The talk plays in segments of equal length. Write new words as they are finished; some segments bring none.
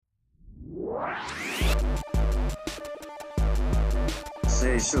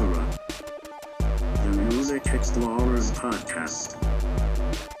Seishura, the Music Explorers podcast.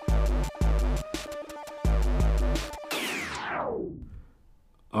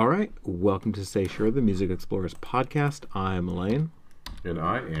 All right, welcome to Seishura, the Music Explorers podcast. I'm Elaine. And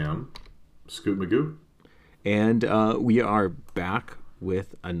I am Scoot Magoo. And we are back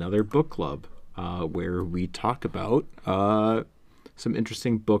with another book club where we talk about some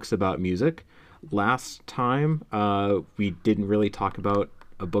interesting books about music. Last time, we didn't really talk about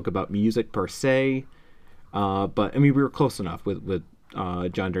a book about music per se, but I mean, we were close enough with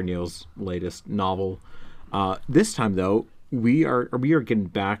John Darnielle's latest novel. This time, though, we are getting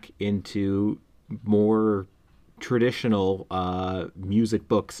back into more traditional music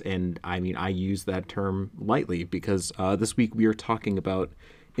books, and I mean, I use that term lightly because this week we are talking about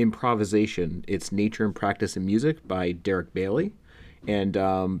Improvisation: Its Nature and Practice in Music by Derek Bailey. And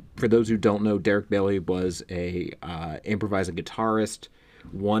for those who don't know, Derek Bailey was a improvising guitarist,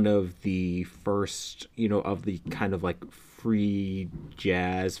 one of the first, of the kind of like free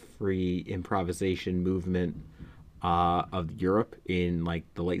jazz, free improvisation movement of Europe in like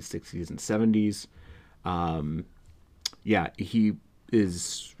the late 60s and 70s. He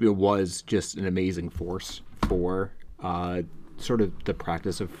was just an amazing force for sort of the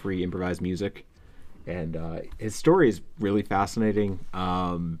practice of free improvised music. And his story is really fascinating,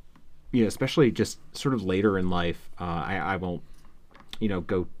 especially just sort of later in life. I won't,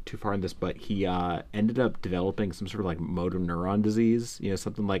 go too far in this, but he ended up developing some sort of like motor neuron disease,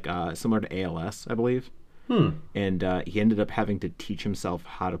 something like similar to ALS, I believe. And he ended up having to teach himself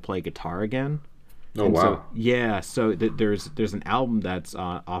how to play guitar again. Oh, and wow. So there's an album that's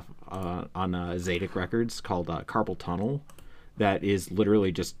off on Zadig Records called Carpal Tunnel. That is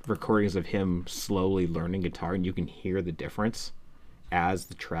literally just recordings of him slowly learning guitar, and you can hear the difference as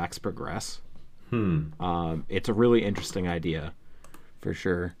the tracks progress. It's a really interesting idea, for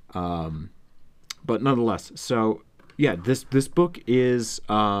sure. But nonetheless, so yeah, this book is,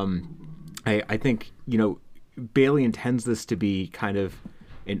 I think, Bailey intends this to be kind of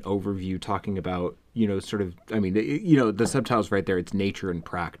an overview talking about, sort of, I mean, the subtitle's right there. It's nature and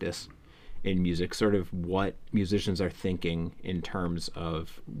practice in music, sort of what musicians are thinking in terms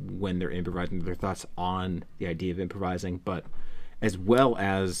of when they're improvising, their thoughts on the idea of improvising, but as well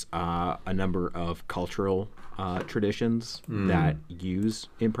as a number of cultural traditions that use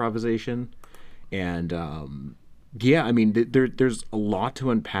improvisation. And I mean, there's a lot to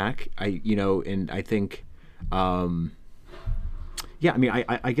unpack. And I think, I mean,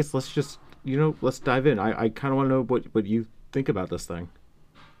 I guess let's just, let's dive in. I kind of want to know what you think about this thing.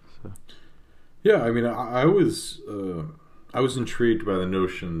 So. Yeah, I mean, I was intrigued by the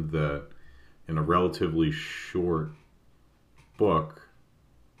notion that in a relatively short book,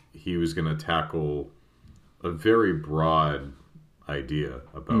 he was going to tackle a very broad idea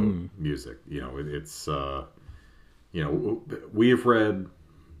about music. It's we've read,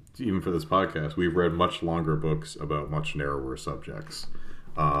 even for this podcast, we've read much longer books about much narrower subjects.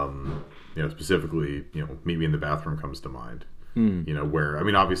 Specifically, Meet Me in the Bathroom comes to mind. Where, I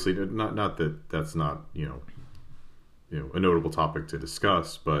mean, obviously not that that's not, a notable topic to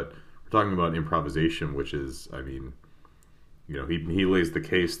discuss, but we're talking about improvisation, which is, I mean, he lays the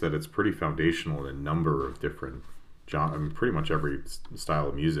case that it's pretty foundational in a number of different genres. I mean, pretty much every style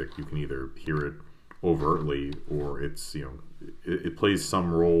of music, you can either hear it overtly or it's, it plays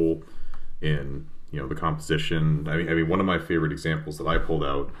some role in, the composition. I mean, one of my favorite examples that I pulled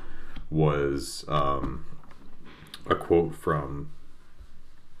out was, a quote from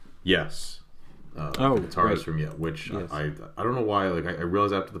Yes, the guitarist from Yes, which yes. I don't know why. Like I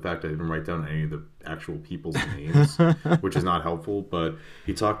realized after the fact I didn't write down any of the actual people's names, which is not helpful. But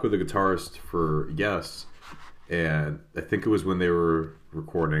he talked with the guitarist for Yes, and I think it was when they were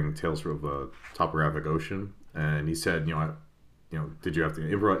recording Tales of a Topographic Ocean, and he said, did you have to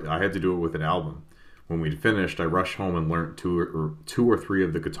improvise? I had to do it with an album. When we'd finished, I rushed home and learned two or three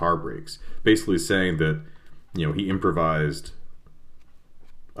of the guitar breaks, basically saying that. He improvised.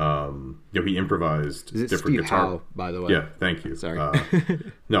 He improvised Is it different Steve guitar. Howe, by the way? Yeah, thank you. Sorry.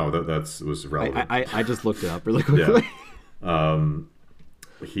 No, that was relevant. I just looked it up really quickly. Yeah.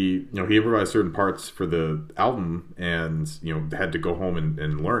 He improvised certain parts for the album, and had to go home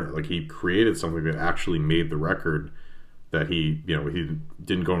and learn it. Like he created something that actually made the record. That he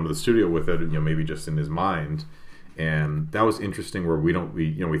didn't go into the studio with it. Maybe just in his mind. And that was interesting where we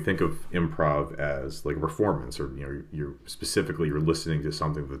think of improv as like a performance or, you're listening to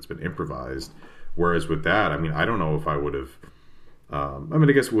something that's been improvised. Whereas with that, I mean, I don't know if I would have,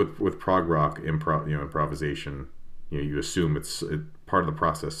 I guess with prog rock improvisation, you assume it's part of the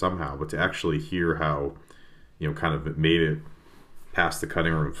process somehow, but to actually hear how, kind of it made it past the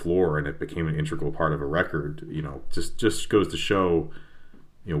cutting room floor and it became an integral part of a record, just goes to show,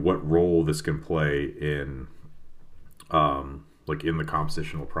 what role this can play in, like in the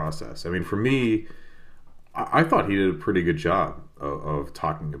compositional process. I mean, for me, I thought he did a pretty good job of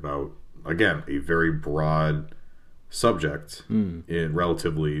talking about, again, a very broad subject in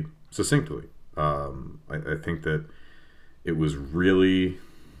relatively succinctly. I think that it was really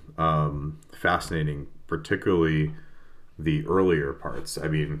fascinating, particularly the earlier parts. I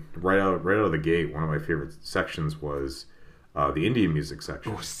mean, right out of the gate, one of my favorite sections was the Indian music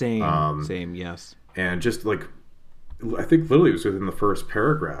section. Oh, same, yes. And just like, I think literally it was within the first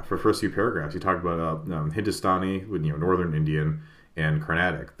paragraph, or first few paragraphs, he talked about Hindustani, with Northern Indian, and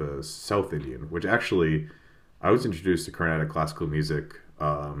Carnatic, the South Indian, which actually I was introduced to Carnatic classical music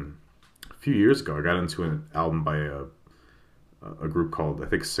a few years ago. I got into an album by a group called, I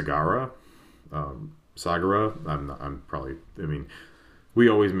think, Sagara. Sagara. I'm probably. I mean, we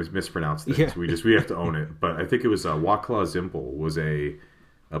always mispronounce things. Yeah. We have to own it. But I think it was Wacław Zimpel was a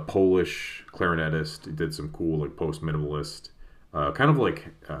Polish clarinetist. He did some cool like post minimalist, kind of like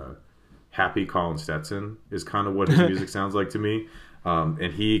Happy Colin Stetson is kind of what his music sounds like to me.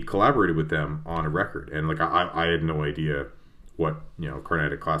 And he collaborated with them on a record. And like I had no idea what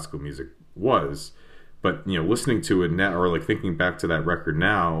Carnatic classical music was. But listening to it now, or like thinking back to that record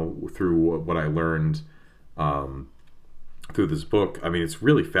now through what I learned through this book, I mean, it's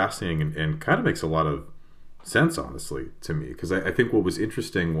really fascinating and kind of makes a lot of sense, honestly, to me. Because I think what was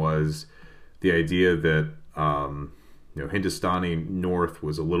interesting was the idea that Hindustani North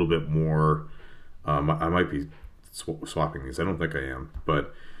was a little bit more. I might be swapping these. I don't think I am,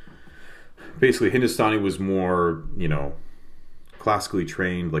 but basically Hindustani was more classically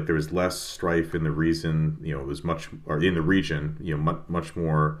trained. Like there was less strife in the region. It was much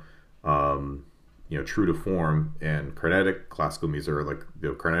more true to form. And Carnatic classical music, or like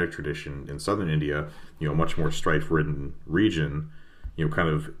the Carnatic tradition in southern India, much more strife-ridden region, kind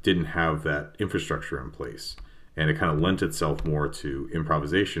of didn't have that infrastructure in place, and it kind of lent itself more to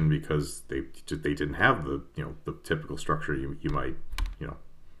improvisation because they didn't have the the typical structure you might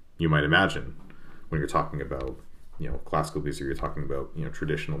imagine when you're talking about classical music. You're talking about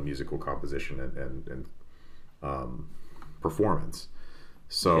traditional musical composition and performance.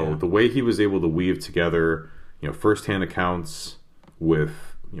 So the way he was able to weave together firsthand accounts with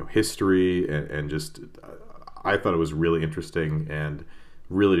history and just I thought it was really interesting and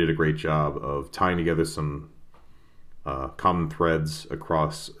really did a great job of tying together some common threads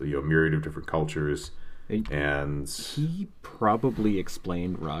across a myriad of different cultures. And he probably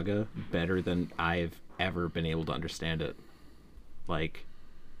explained raga better than I've ever been able to understand it. Like,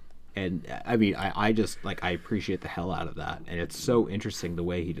 and I mean, I just like, I appreciate the hell out of that, and it's so interesting the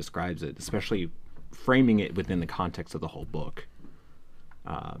way he describes it, especially framing it within the context of the whole book.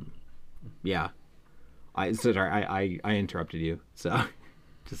 I interrupted you, so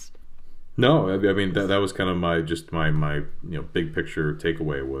just. No, I mean that was kind of my big picture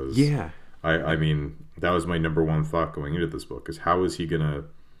takeaway was I mean that was my number one thought going into this book is how is he gonna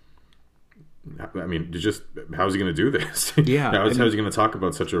how's he gonna do this? How's he gonna talk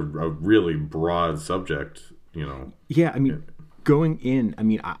about such a really broad subject? I mean, going in, I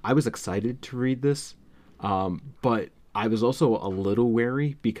mean, I was excited to read this, but I was also a little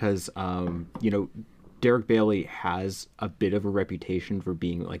wary because Derek Bailey has a bit of a reputation for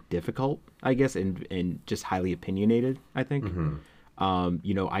being like difficult, I guess, and just highly opinionated, I think. Mm-hmm.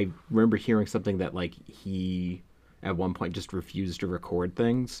 I remember hearing something that like he at one point just refused to record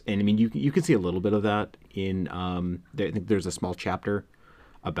things. And I mean, you can see a little bit of that in, I think there's a small chapter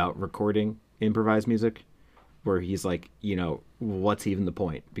about recording improvised music where he's like, what's even the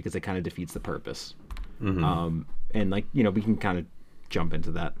point? Because it kind of defeats the purpose. Mm-hmm. And like, we can kind of jump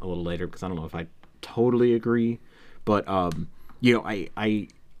into that a little later because I don't know if I totally agree, but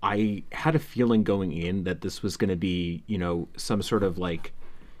I had a feeling going in that this was going to be some sort of like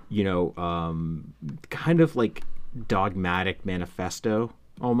kind of like dogmatic manifesto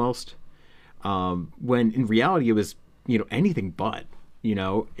almost, when in reality it was anything but. He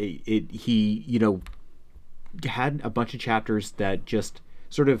had a bunch of chapters that just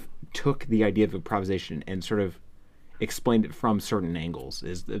sort of took the idea of improvisation and sort of explained it from certain angles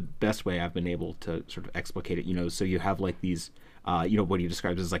is the best way I've been able to sort of explicate it. So you have like these what he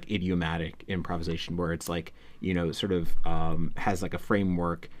describes as like idiomatic improvisation, where it's like sort of has like a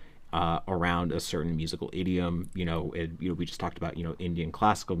framework around a certain musical idiom. We just talked about Indian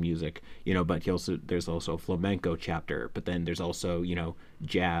classical music, but there's also a flamenco chapter, but then there's also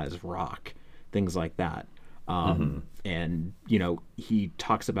jazz, rock, things like that. And he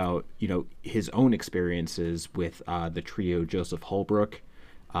talks about his own experiences with the trio Joseph Holbrook,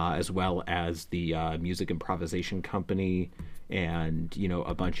 as well as the music improvisation company, and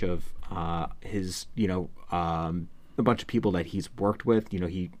a bunch of his a bunch of people that he's worked with.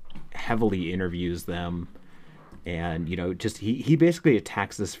 He heavily interviews them, and just he basically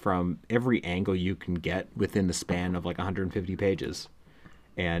attacks this from every angle you can get within the span of like 150 pages.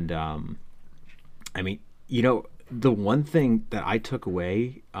 And I mean, the one thing that I took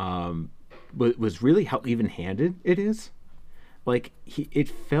away was really how even-handed it is. Like it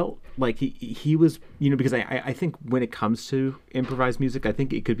felt like he was, because I think when it comes to improvised music, I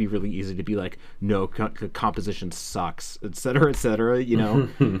think it could be really easy to be like, no, composition sucks, et cetera,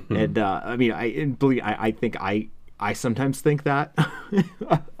 and I mean, I think I sometimes think that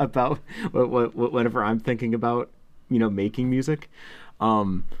about whenever I'm thinking about making music.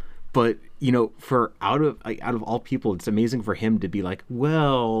 But for out of all people, it's amazing for him to be like,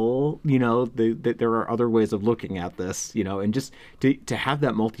 well, there are other ways of looking at this, and just to have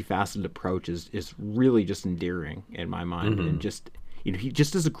that multifaceted approach is really just endearing in my mind. And just he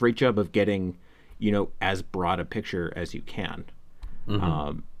just does a great job of getting as broad a picture as you can.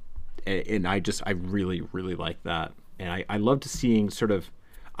 And I really, really like that, and I loved seeing sort of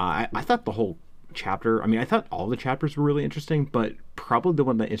I thought the whole chapter, I mean, I thought all the chapters were really interesting, but probably the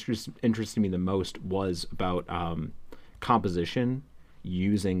one that interested me the most was about composition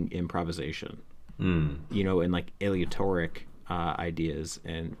using improvisation, and like aleatoric ideas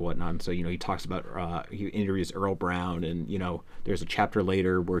and whatnot. And so he talks about he interviews Earl Brown, and there's a chapter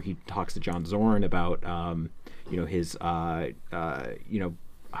later where he talks to John Zorn about his I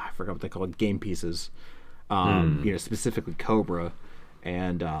forgot what they call it, game pieces, specifically Cobra.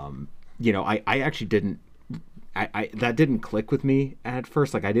 And I actually didn't, that didn't click with me at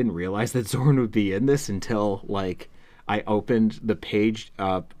first. Like, I didn't realize that Zorn would be in this until like I opened the page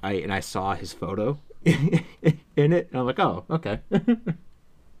up and I saw his photo in it, and I'm like, oh, okay.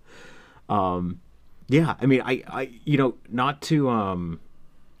 Yeah, I mean, I not to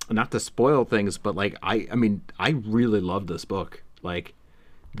spoil things, but like I mean, I really love this book. Like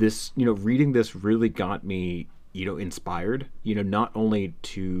this, reading this really got me inspired, not only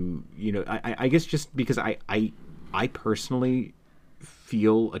to, I guess just because I personally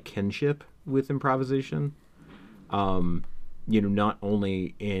feel a kinship with improvisation, not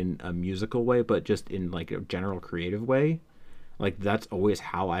only in a musical way, but just in like a general creative way. Like that's always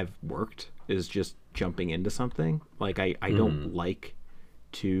how I've worked, is just jumping into something. Like I don't like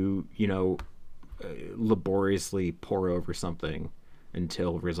to, laboriously pore over something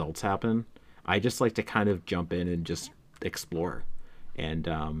until results happen. I just like to kind of jump in and just explore. And,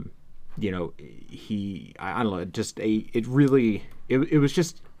 I don't know, it was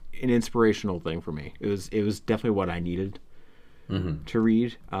just an inspirational thing for me. It was definitely what I needed to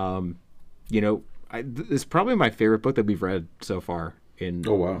read. It's probably my favorite book that we've read so far in,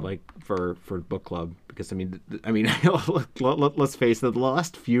 like for book club, because I mean, let's face it, the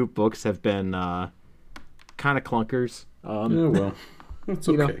last few books have been, kind of clunkers. Yeah, well, that's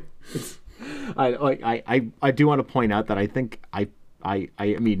okay. I do want to point out that I think I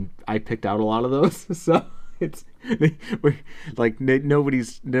mean I picked out a lot of those, so it's like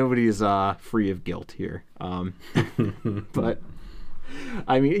nobody's free of guilt here. But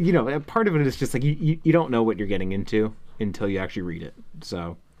I mean, part of it is just like you don't know what you're getting into until you actually read it.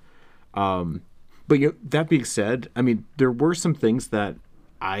 So, but that being said, I mean, there were some things that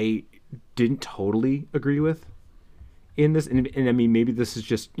I didn't totally agree with in this, and I mean, maybe this is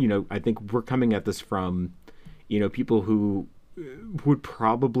just, I think we're coming at this from, people who would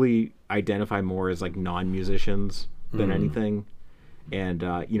probably identify more as like non-musicians than anything, and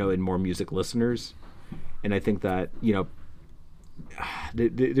and more music listeners. And I think that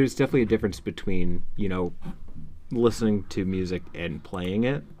there's definitely a difference between listening to music and playing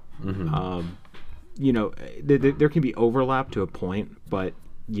it. There can be overlap to a point, but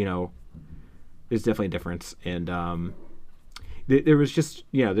there's definitely a difference. And there was just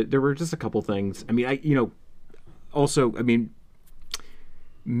there were just a couple things. I mean, also, I mean,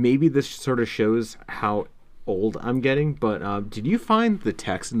 maybe this sort of shows how old I'm getting, but did you find the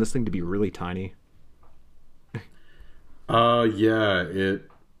text in this thing to be really tiny? Yeah, it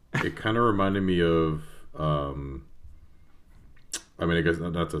kind of reminded me of, I mean, I guess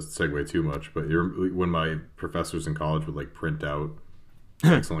not to segue too much, but when my professors in college would like print out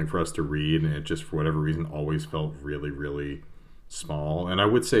something for us to read, and it just for whatever reason always felt really, really small. And I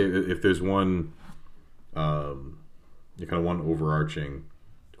would say if there's one, kind of one overarching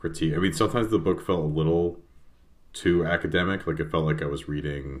critique, I mean, sometimes the book felt a little too academic. Like it felt like I was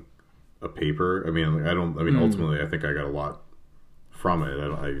reading a paper. I mean, I don't. I mean, ultimately, I think I got a lot from it.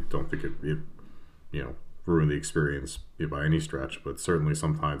 I don't think it you know, ruined the experience by any stretch. But certainly,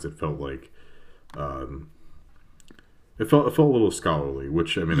 sometimes it felt like it felt a little scholarly.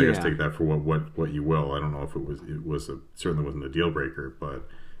 Which, I mean, I guess take that for what you will. I don't know if certainly wasn't a deal breaker, but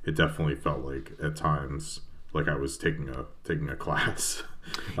it definitely felt like at times like I was taking a class.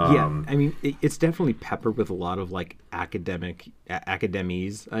 Yeah, I mean, it's definitely peppered with a lot of like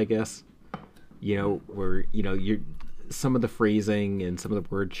academies, I guess. You know, where some of the phrasing and some of the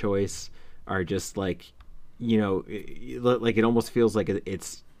word choice are just like, you know, like it almost feels like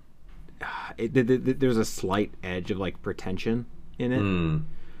there's a slight edge of like pretension in it.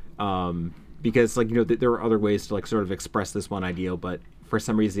 Because like, you know, there are other ways to like sort of express this one ideal, but for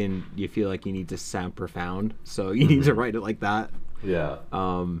some reason you feel like you need to sound profound, so you need to write it like that. Yeah.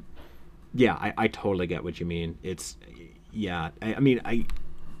 Yeah, I totally get what you mean. It's, yeah, I mean,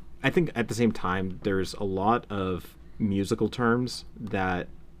 I think at the same time, there's a lot of musical terms that,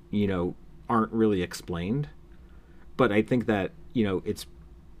 you know, aren't really explained. But I think that, you know, it's,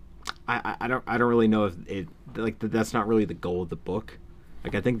 I don't really know if it, like, that's not really the goal of the book.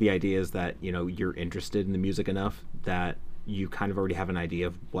 Like, I think the idea is that, you know, you're interested in the music enough that you kind of already have an idea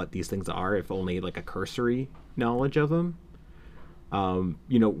of what these things are, if only like a cursory knowledge of them.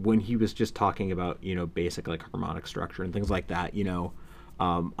 You know, when he was just talking about, you know, basic like harmonic structure and things like that, you know,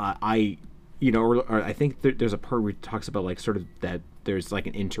 you know, or I think there's a part where he talks about like sort of that there's like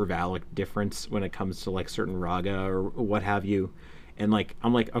an intervallic difference when it comes to like certain raga or what have you. And like,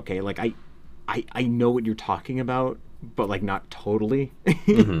 I'm like, okay, like I know what you're talking about, but like not totally,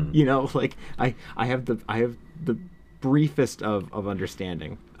 you know, like I have the briefest of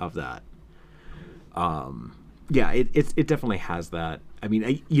understanding of that. Yeah, it definitely has that. I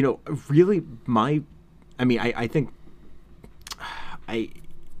mean, you know, really I think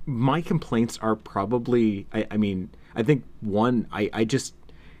my complaints are probably, I mean, I think one, I just,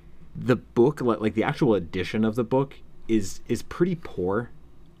 the book, like the actual edition of the book is pretty poor.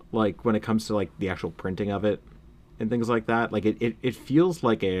 Like when it comes to like the actual printing of it and things like that. Like it feels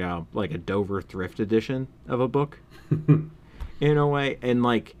like a Dover thrift edition of a book in a way. And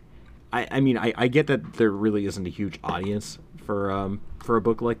like, I mean, I get that there really isn't a huge audience for a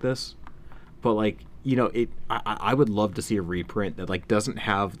book like this, but like, you know, I would love to see a reprint that like doesn't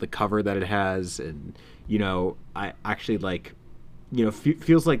have the cover that it has, and you know, I actually like, you know,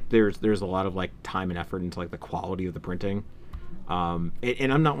 feels like there's a lot of like time and effort into like the quality of the printing, and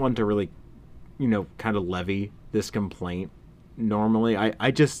I'm not one to really, you know, kind of levy this complaint normally.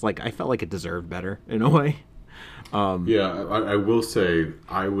 I just like, I felt like it deserved better in a way. Yeah, I will say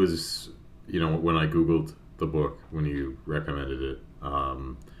I was, you know, when I Googled the book, when you recommended it,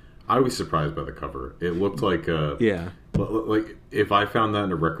 I was surprised by the cover. It looked like like if I found that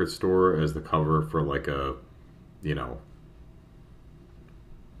in a record store as the cover for like a, you know,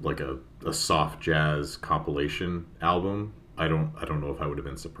 like a soft jazz compilation album, I don't know if I would have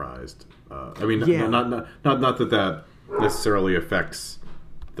been surprised. I mean, not that necessarily affects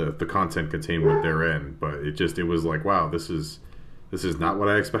the content contained therein, but it was like, wow, this is not what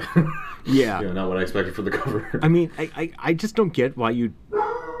I expected. Yeah, you know, not what I expected for the cover. I mean, I just don't get why you'd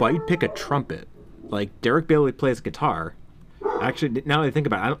pick a trumpet. Like Derek Bailey plays guitar. Actually, now that I think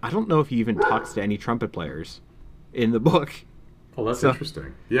about it, I don't know if he even talks to any trumpet players in the book. Oh, that's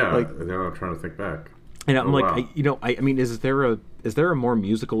interesting. Yeah, like, now I'm trying to think back. And I'm like, wow. I mean, is there a more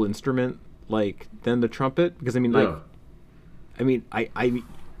musical instrument like than the trumpet? Because I mean, like, I mean, I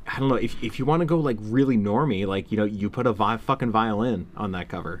don't know, if you want to go like really normie, like, you know, you put a fucking violin on that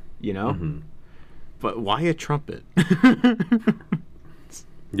cover, you know. But why a trumpet?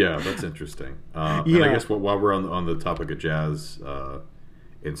 Yeah, that's interesting. And I guess while we're on the topic of jazz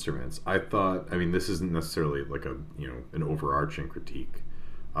instruments, I thought, I mean, this isn't necessarily like a, you know, an overarching critique.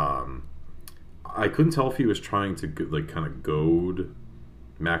 I couldn't tell if he was trying to like kind of goad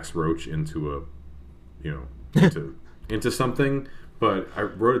Max Roach into a, you know, into something, but I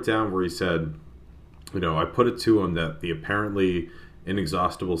wrote it down where he said, you know, I put it to him that the apparently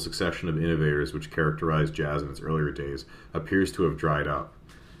inexhaustible succession of innovators which characterized jazz in its earlier days appears to have dried up.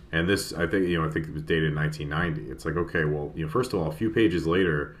 And this, I think it was dated in 1990. It's like, okay, well, you know, first of all, a few pages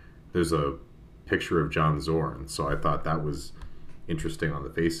later, there's a picture of John Zorn. So I thought that was interesting on the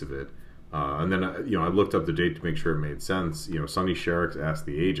face of it. And then, you know, I looked up the date to make sure it made sense. You know, Sonny Sharrock's Ask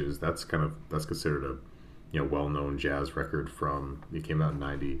the Ages, that's considered a, you know, well-known jazz record from, it came out in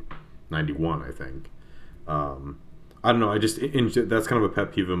 91, I think. I don't know, that's kind of a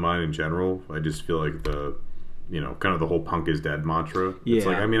pet peeve of mine in general. I just feel like you know, kind of the whole punk is dead mantra. Yeah. It's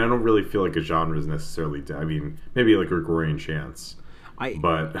like, I mean, I don't really feel like a genre is necessarily dead. I mean, maybe like Gregorian chants.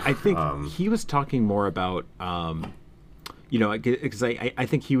 But I think he was talking more about because I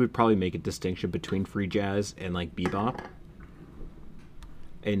think he would probably make a distinction between free jazz and like bebop.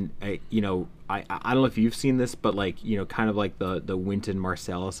 And I don't know if you've seen this, but like kind of like the Wynton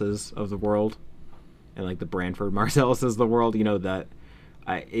Marsalises of the world, and like the Branford Marsalises of the world. That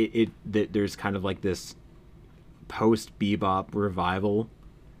there's kind of like this post bebop revival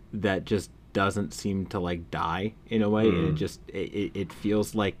that just doesn't seem to like die in a way, and it just it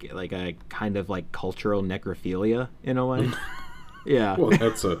feels like a kind of like cultural necrophilia in a way. Yeah. Well,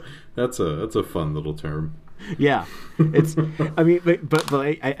 that's a fun little term. Yeah, it's. I mean, but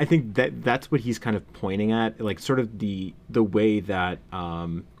I think that's what he's kind of pointing at, like sort of the way that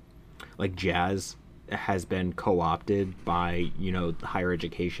like jazz has been co-opted by higher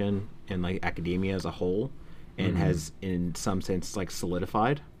education and like academia as a whole, and has in some sense like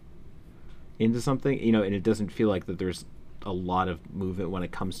solidified into something, and it doesn't feel like that there's a lot of movement when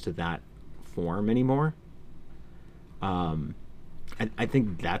it comes to that form anymore. I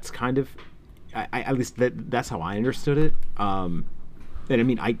think that's kind of, I at least that's how I understood it. And I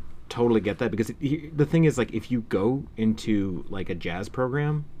mean, I totally get that, because the thing is, like, if you go into like a jazz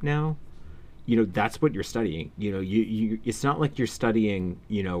program now, that's what you're studying. You it's not like you're studying,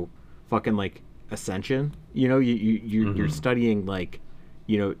 fucking like Ascension. You're studying like,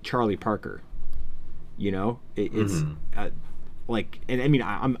 Charlie Parker. It's like, and I mean,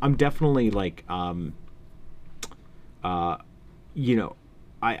 I'm definitely like,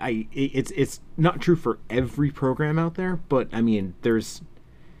 it's not true for every program out there, but I mean, there's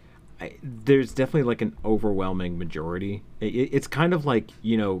definitely like an overwhelming majority. It's kind of like,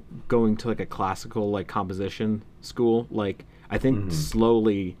 going to like a classical like composition school. Like, I think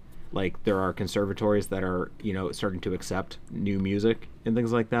slowly, like, there are conservatories that are, starting to accept new music and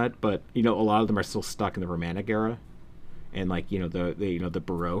things like that, but a lot of them are still stuck in the Romantic era, and like the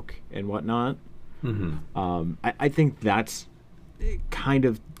Baroque and whatnot. I think that's kind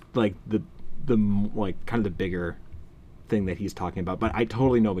of like the like kind of the bigger thing that he's talking about, but I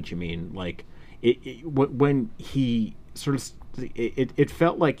totally know what you mean. Like when he sort of it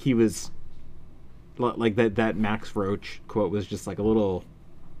felt like he was like that Max Roach quote was just like a little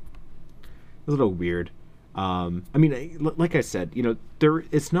weird. I mean, like I said,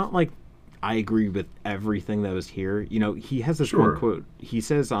 it's not like I agree with everything that was here. He has this one quote. He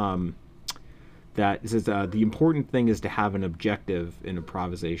says that it says the important thing is to have an objective in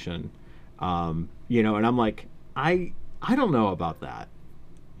improvisation. And I'm like, I don't know about that,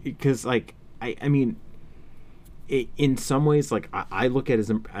 because like I mean, in some ways, like I look at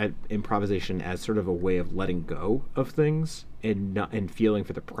improvisation as sort of a way of letting go of things and feeling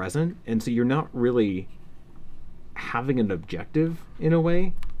for the present, and so you're not really having an objective in a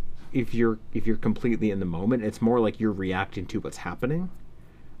way. If you're completely in the moment, it's more like you're reacting to what's happening.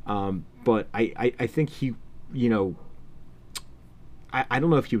 But I think he, I don't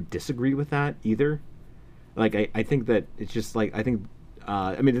know if you disagree with that either. Like, I think that it's just like, I think,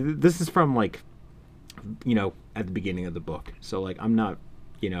 I mean, this is from like, at the beginning of the book. So like, I'm not,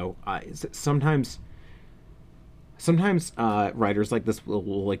 sometimes writers like this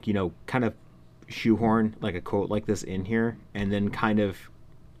will like, kind of shoehorn like a quote like this in here, and then kind of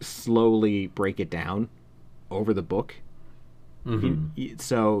slowly break it down over the book.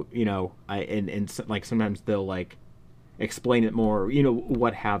 So like sometimes they'll like explain it more,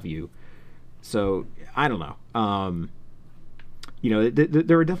 what have you. So I don't know.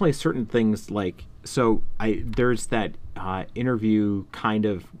 There are definitely certain things like, so there's that interview kind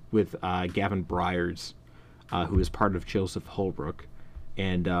of with Gavin Bryars, who is part of Joseph Holbrook,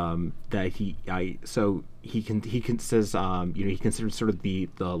 and that he says he considers sort of the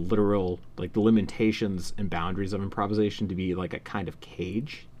literal, like, the limitations and boundaries of improvisation to be like a kind of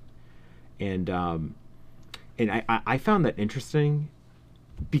cage, and I found that interesting,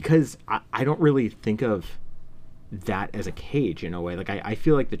 because I don't really think of that as a cage in a way. Like, I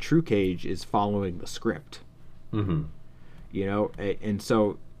feel like the true cage is following the script. And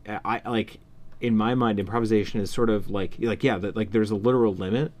so I like, in my mind, improvisation is sort of like yeah, that like there's a literal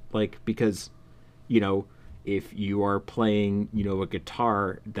limit, like, because if you are playing a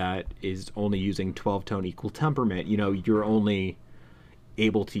guitar that is only using 12-tone equal temperament, you're only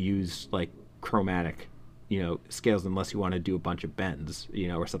able to use like chromatic scales unless you want to do a bunch of bends,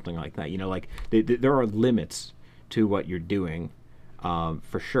 or something like that. Like there are limits to what you're doing,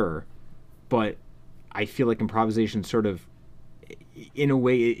 for sure. But I feel like improvisation sort of, in a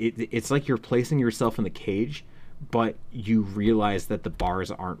way, it's like you're placing yourself in the cage, but you realize that the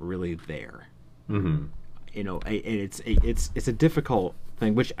bars aren't really there. And it's a difficult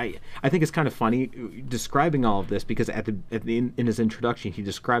thing, which I think is kind of funny describing all of this, because in his introduction he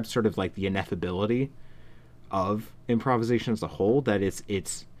describes sort of like the ineffability of improvisation as a whole, that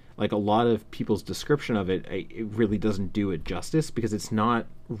it's like a lot of people's description of it really doesn't do it justice, because it's not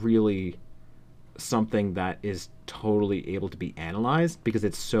really something that is totally able to be analyzed because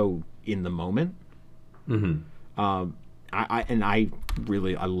it's so in the moment. I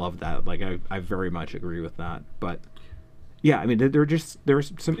love that. Like I very much agree with that. But yeah, I mean, there's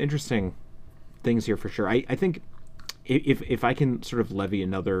some interesting things here for sure. I think if I can sort of levy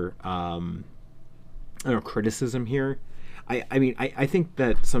another criticism here, I think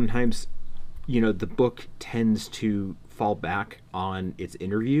that sometimes, the book tends to fall back on its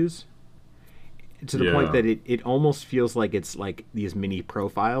interviews to the point that it almost feels like it's like these mini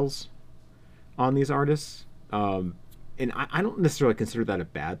profiles on these artists. And I don't necessarily consider that a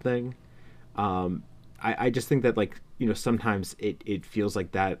bad thing. I just think that, like, sometimes it feels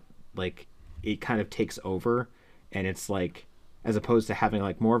like that, like, it kind of takes over, and it's like, as opposed to having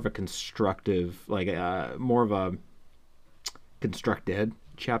like more of a constructive, like more of a constructed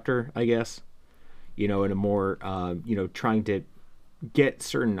chapter, I guess, in a more, trying to get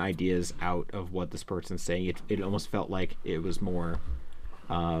certain ideas out of what this person's saying. It almost felt like it was more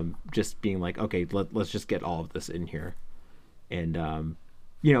just being like, okay, let's just get all of this in here. And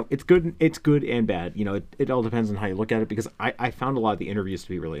it's good and bad. It all depends on how you look at it, because I found a lot of the interviews to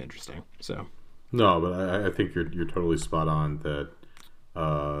be really interesting. So no, but I think you're totally spot on that.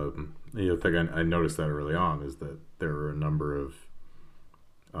 The thing I noticed that early on is that there were a number of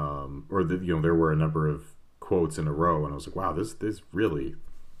there were a number of quotes in a row, and I was like, wow, this really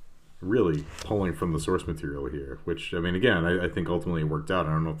pulling from the source material here, which, I mean, again, I think ultimately worked out. I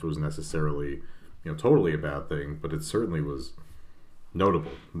don't know if it was necessarily totally a bad thing, but it certainly was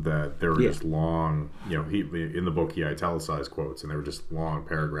notable that there were just long, he in the book he italicized quotes, and they were just long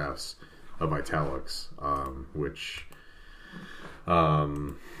paragraphs of italics, which I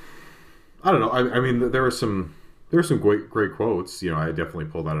don't know. I mean, there were some great quotes. I definitely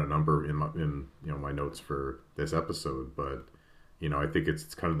pulled out a number in my notes for this episode, but I think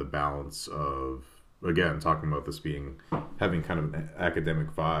it's kind of the balance of, again, talking about this having kind of an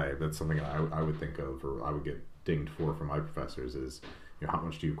academic vibe. That's something I would think of, or I would get dinged for from my professors, is how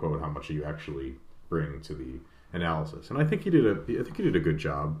much do you quote, how much do you actually bring to the analysis. And I think he did a good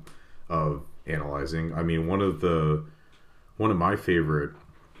job of analyzing. I mean, one of my favorite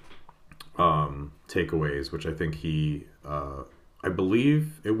takeaways, which I think I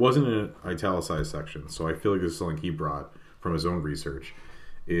believe it wasn't an italicized section, so I feel like this is something he brought from his own research,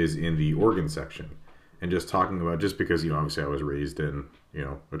 is in the organ section, and just talking about, just because obviously I was raised in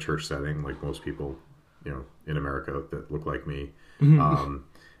a church setting, like most people in America that look like me,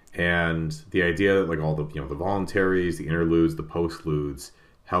 and the idea that, like, all the the voluntaries, the interludes, the postludes,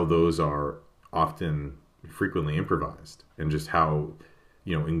 how those are often frequently improvised, and just how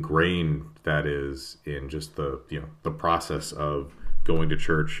ingrained that is in just the process of going to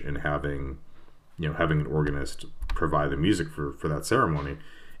church and having an organist provide the music for that ceremony.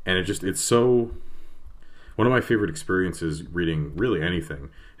 And it's so, one of my favorite experiences reading really anything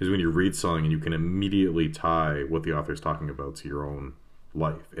is when you read something and you can immediately tie what the author's talking about to your own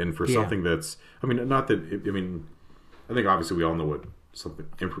life. And for something that's, I mean, not that I think obviously we all know what something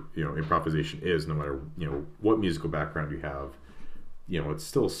improvisation is, no matter what musical background you have. It's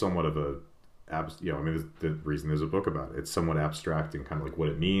still somewhat of a the reason there's a book about it. It's somewhat abstract and kind of like what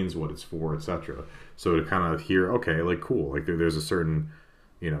it means, what it's for, etc. So to kind of hear, okay, like, cool, like there's a certain,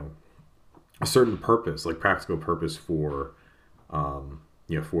 a certain purpose, like practical purpose for,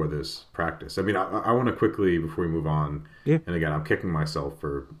 for this practice. I mean, I want to quickly, before we move on, and again, I'm kicking myself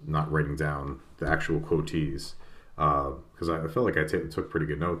for not writing down the actual quotees, because I felt like I took pretty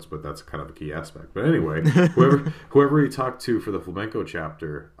good notes, but that's kind of a key aspect. But anyway, whoever he talked to for the flamenco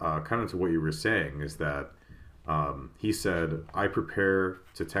chapter, kind of to what you were saying, is that he said, I prepare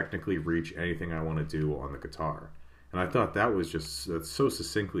to technically reach anything I want to do on the guitar. And I thought that's so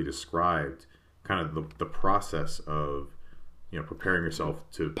succinctly described kind of the process of preparing yourself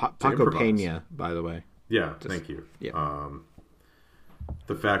to Paco improvise. Peña, by the way. Yeah, thank you. Yeah.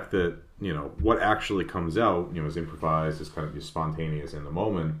 The fact that what actually comes out is improvised, is kind of just spontaneous in the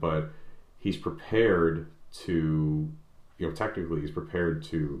moment, but he's prepared to technically he's prepared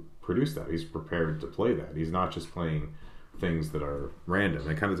to produce that. He's prepared to play that. He's not just playing things that are random.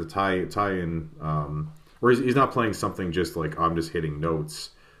 And kind of to tie in, or he's not playing something just like, I'm just hitting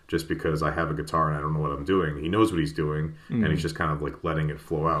notes just because I have a guitar and I don't know what I'm doing. He knows what he's doing, and he's just kind of like letting it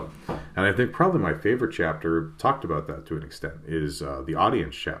flow out. And I think probably my favorite chapter talked about that to an extent is the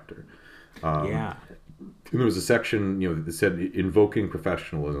audience chapter. And there was a section, that said invoking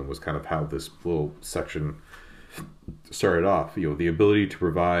professionalism was kind of how this little section started off. The ability to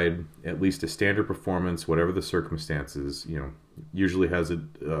provide at least a standard performance, whatever the circumstances, usually has a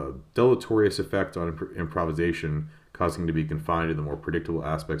deleterious effect on improvisation, causing it to be confined to the more predictable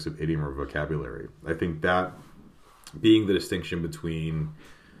aspects of idiom or vocabulary. I think that being the distinction between,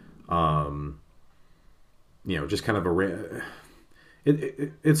 just kind of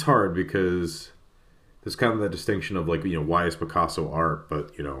it's hard because there's kind of that distinction of like, why is Picasso art,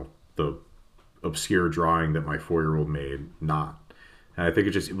 but, the obscure drawing that my 4-year-old made, not. And I think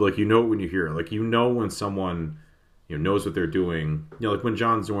it's just like, when you hear it, like, when someone, knows what they're doing, like when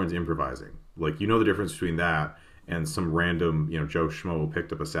John Zorn's improvising, like, the difference between that and some random, Joe Schmo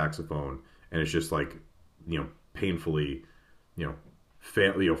picked up a saxophone and it's just like, painfully,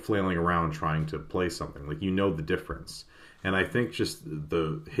 flailing around trying to play something. Like, the difference. And I think just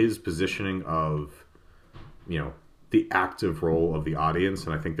his positioning of, the active role of the audience.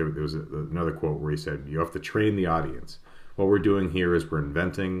 And I think there was another quote where he said, you have to train the audience. What we're doing here is we're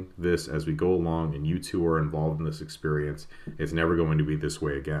inventing this as we go along, and you two are involved in this experience. It's never going to be this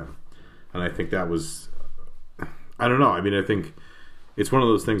way again. And I think that was, I don't know. I mean, I think it's one of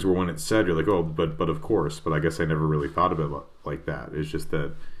those things where when it's said, you're like, oh, but of course. But I guess I never really thought of it like that. It's just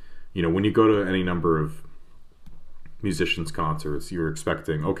that, when you go to any number of musicians' concerts, you're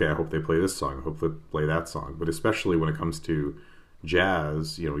expecting, okay, I hope they play this song, I hope they play that song. But especially when it comes to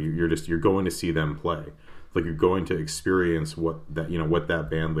jazz, you're going to see them play. Like, you're going to experience what that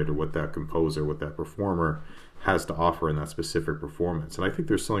band leader, what that composer, what that performer has to offer in that specific performance. And I think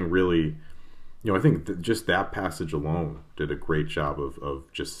there's something really, I think just that passage alone did a great job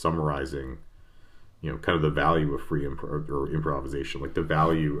of just summarizing, kind of the value of free or improvisation, like the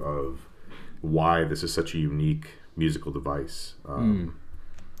value of why this is such a unique musical device.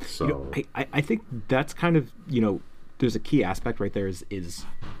 So I think that's kind of, there's a key aspect right there is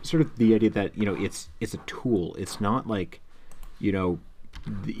sort of the idea that, it's a tool. It's not like,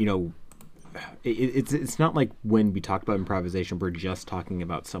 it's not like when we talk about improvisation, we're just talking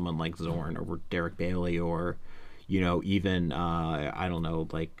about someone like Zorn or Derek Bailey or, even, I don't know,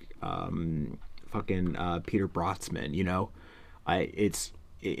 like, Peter Brötzmann,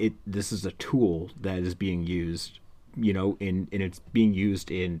 this is a tool that is being used, and it's being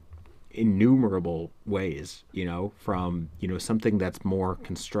used in innumerable ways, from, something that's more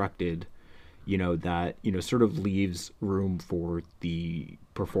constructed, that, sort of leaves room for the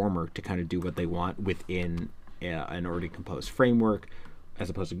performer to kind of do what they want within an already composed framework, as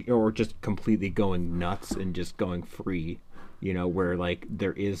opposed to, or just completely going nuts and just going free, where like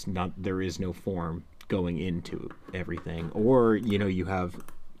there is no form going into everything, or you have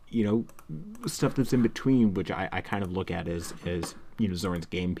stuff that's in between, which I kind of look at as Zorn's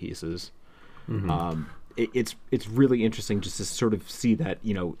game pieces. Mm-hmm. It's really interesting just to sort of see that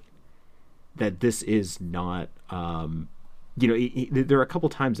that this is not there are a couple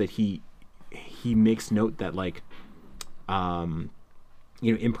times that he makes note that like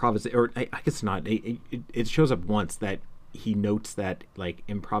improvisation, or I guess not, it shows up once that he notes that like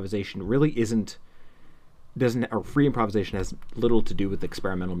improvisation really or free improvisation has little to do with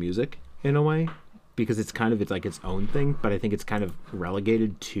experimental music in a way, because it's like its own thing, but I think it's kind of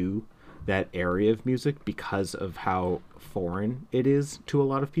relegated to that area of music because of how foreign it is to a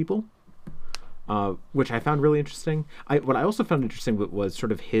lot of people, which I found really interesting. What I also found interesting was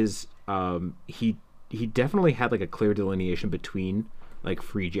sort of his he definitely had like a clear delineation between like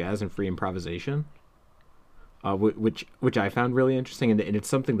free jazz and free improvisation, which I found really interesting, and it's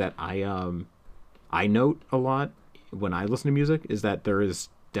something that I note a lot when I listen to music, is that there is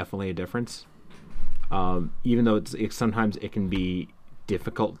definitely a difference, even though it's sometimes it can be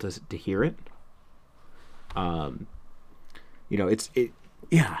difficult to hear it.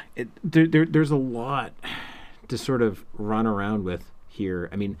 There's a lot to sort of run around with here.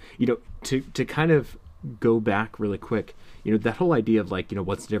 I mean, to kind of go back really quick, that whole idea of like,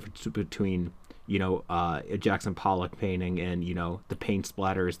 what's the difference between a Jackson Pollock painting and the paint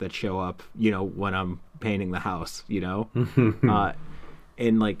splatters that show up when I'm painting the house,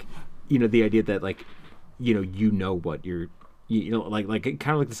 and like the idea that like what you're like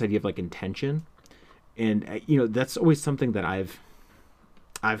kind of like this idea of like intention, and that's always something that I've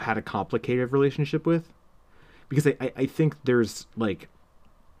had a complicated relationship with, because I think there's like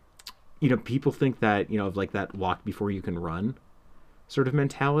people think that of like that walk before you can run sort of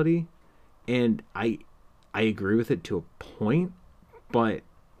mentality. And I agree with it to a point, but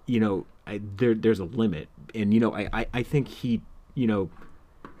there's a limit, and I think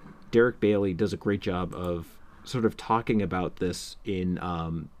Derek Bailey does a great job of sort of talking about this in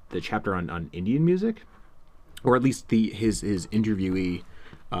the chapter on Indian music, or at least his interviewee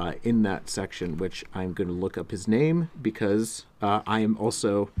in that section, which I'm going to look up his name because I am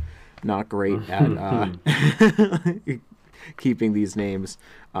also not great at keeping these names.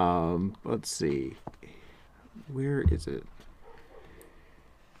 Let's see, where is it?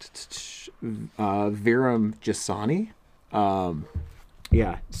 Viram Jasani.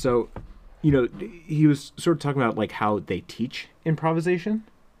 Yeah, so he was sort of talking about like how they teach improvisation,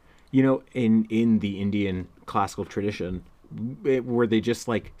 in the Indian classical tradition, where they just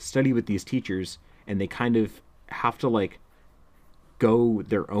like study with these teachers and they kind of have to like go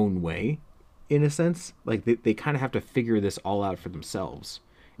their own way in a sense. Like they kind of have to figure this all out for themselves.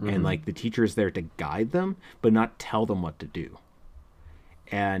 And like the teacher is there to guide them, but not tell them what to do.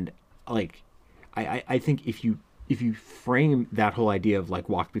 And like, I think if you frame that whole idea of like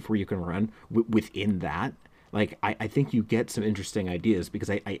walk before you can run within that, like I think you get some interesting ideas, because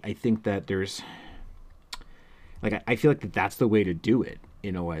I think that there's like I feel like that's the way to do it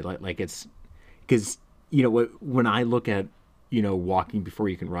in a way. Like it's because when I look at walking before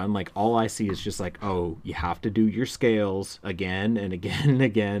you can run, like all I see is just like, oh, you have to do your scales again and again and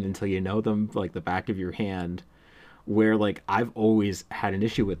again until you know them like the back of your hand. Where like I've always had an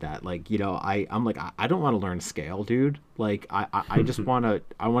issue with that. Like, I'm like, I don't want to learn scale, dude. Like I just want to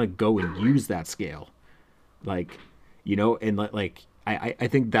go and use that scale. Like, and like I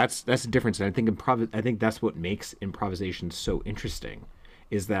think that's the difference. And I think that's what makes improvisation so interesting,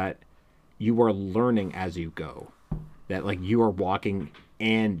 is that you are learning as you go. That like you are walking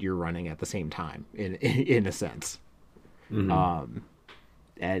and you're running at the same time in a sense. Mm-hmm.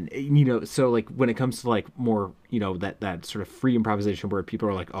 And so like when it comes to like more that sort of free improvisation where people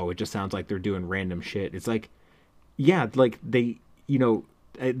are like, oh, it just sounds like they're doing random shit, it's like, yeah, like they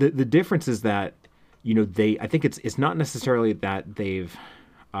the difference is that I think it's not necessarily that they've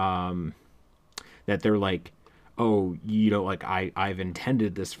that they're like, oh, like I've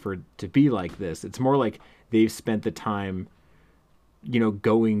intended this to be like this. It's more like they've spent the time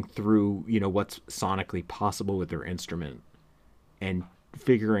going through what's sonically possible with their instrument and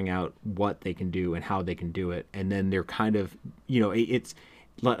figuring out what they can do and how they can do it, and then they're kind of it's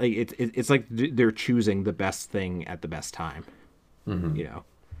like they're choosing the best thing at the best time. Mm-hmm.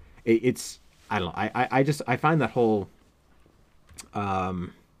 It's I don't know, I find that whole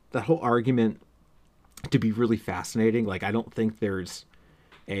argument to be really fascinating. Like I don't think there's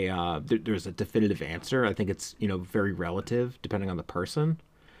there's a definitive answer. I think it's very relative depending on the person.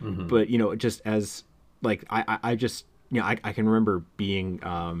 Mm-hmm. But just as like I just I can remember being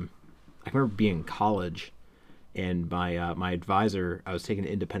in college, and my advisor, I was taking an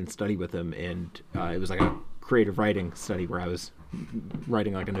independent study with him, and it was like a creative writing study where I was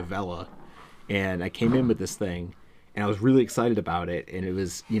writing like a novella, and I came in with this thing, and I was really excited about it, and it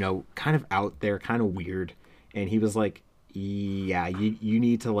was kind of out there, kind of weird, and he was like, yeah, you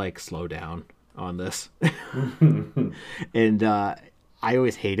need to like slow down on this. And I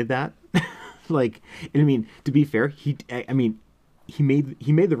always hated that. Like, and I mean, to be fair, he made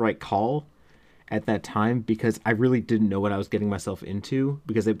the right call at that time, because I really didn't know what I was getting myself into,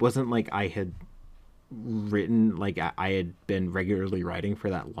 because it wasn't like I had written, like I had been regularly writing for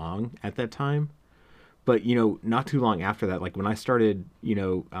that long at that time. But not too long after that, like when I started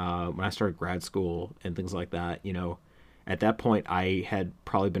grad school and things like that, at that point I had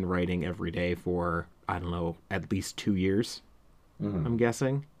probably been writing every day for, I don't know, at least 2 years. Mm-hmm. I'm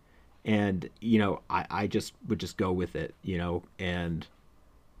guessing. And I just would just go with it, and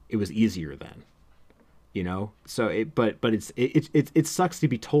it was easier then, so it sucks to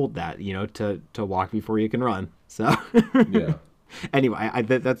be told that, to walk before you can run. So yeah. Anyway,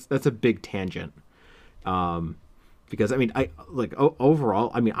 that's a big tangent, because I mean, overall,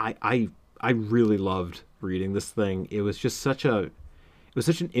 I mean, I really loved reading this thing. It was just such an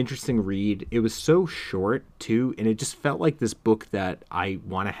interesting read. It was so short too, and it just felt like this book that I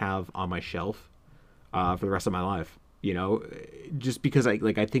want to have on my shelf for the rest of my life. Just because I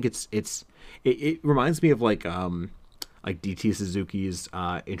think it reminds me of like D.T. Suzuki's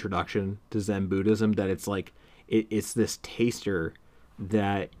introduction to Zen Buddhism. That it's like it's this taster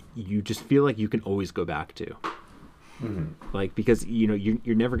that you just feel like you can always go back to. Mm-hmm. Like, because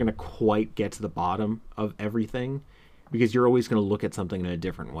you're never gonna quite get to the bottom of everything, because you're always going to look at something in a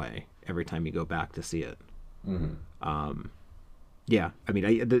different way every time you go back to see it. Mm-hmm. Yeah, I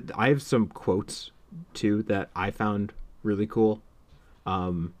mean, I have some quotes too that I found really cool.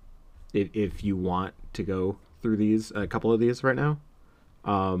 If you want to go through a couple of these right now,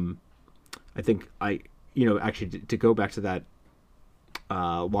 I think actually to go back to that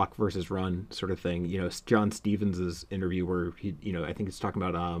walk versus run sort of thing. John Stevens's interview where he, I think it's talking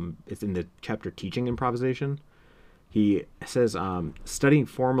about, it's in the chapter teaching improvisation. He says, studying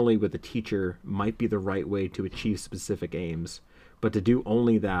formally with a teacher might be the right way to achieve specific aims, but to do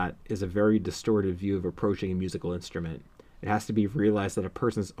only that is a very distorted view of approaching a musical instrument. It has to be realized that a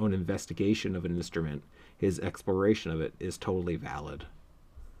person's own investigation of an instrument, his exploration of it, is totally valid.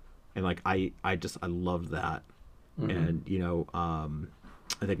 And like, I loved that. And,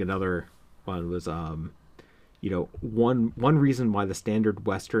 I think another one was, one reason why the standard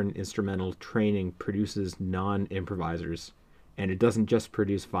Western instrumental training produces non-improvisers, and it doesn't just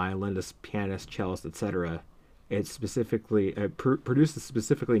produce violinists, pianists, cellists, etc. It specifically produces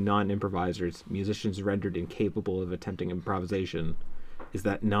specifically non-improvisers, musicians rendered incapable of attempting improvisation, is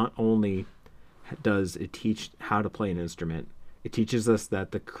that not only does it teach how to play an instrument, it teaches us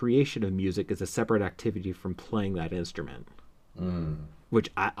that the creation of music is a separate activity from playing that instrument. Which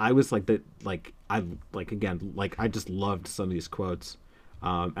I was like that, I just loved some of these quotes.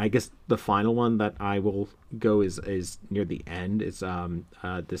 I guess the final one that I will go is near the end. It's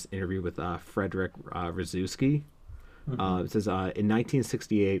this interview with Frederick Rzuski. It says, in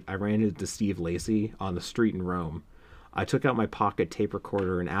 1968, I ran into Steve Lacy on the street in Rome. I took out my pocket tape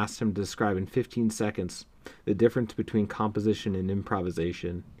recorder and asked him to describe in 15 seconds the difference between composition and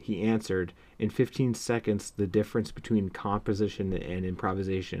improvisation. He answered, in 15 seconds, the difference between composition and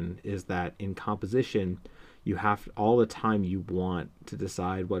improvisation is that in composition, you have all the time you want to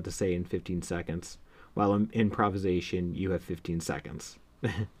decide what to say in 15 seconds, while in improvisation, you have 15 seconds.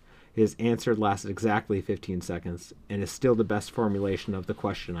 His answer lasted exactly 15 seconds and is still the best formulation of the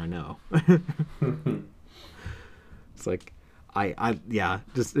question I know. It's like,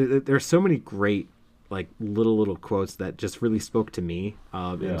 there's so many great, like, little quotes that just really spoke to me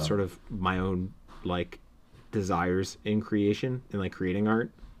and sort of my own, like, desires in creation and, like, creating art.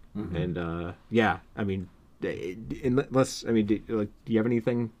 And, do you have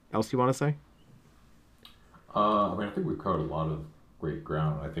anything else you want to say? I think we've covered a lot of great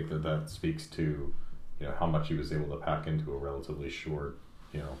ground. I think that speaks to, how much he was able to pack into a relatively short,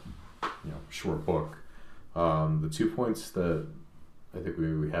 short book. The 2 points that I think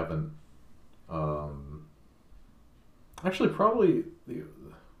we haven't, actually probably,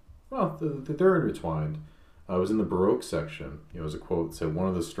 they're intertwined. I was in the Baroque section. It was a quote that said, one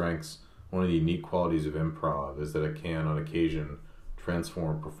of the unique qualities of improv is that it can, on occasion,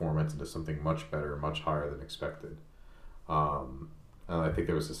 transform performance into something much better, much higher than expected. And I think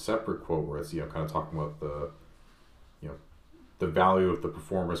there was a separate quote where it's, kind of talking about the value of the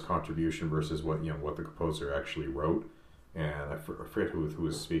performer's contribution versus what the composer actually wrote. And I forget who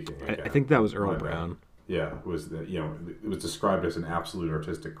was speaking. I think that was Earl Brown. Yeah, it was it was described as an absolute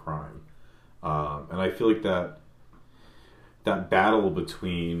artistic crime, and I feel like that battle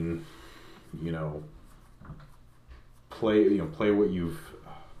between play what you've.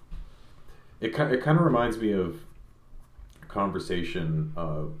 It kind of reminds me of a conversation.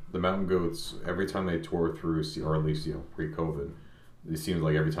 The Mountain Goats, every time they toured through, or at least pre-COVID, it seems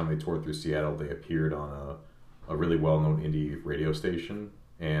like every time they toured through Seattle, they appeared on a really well-known indie radio station,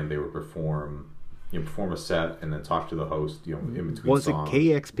 and they would perform a set and then talk to the host, in between songs. Was it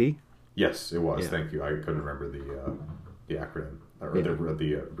KEXP? Yes, it was. Yeah. Thank you. I couldn't remember the acronym or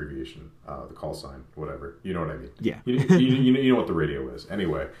the abbreviation, the call sign, whatever. You know what I mean? Yeah. You know what the radio is.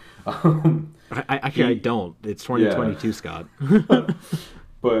 Anyway. I don't. It's 2022, Scott.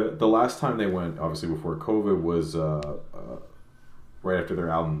 But the last time they went, obviously before COVID, was right after their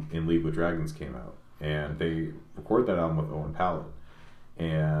album In League with Dragons came out. And they recorded that album with Owen Pallett.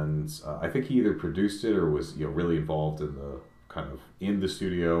 And I think he either produced it or was really involved in the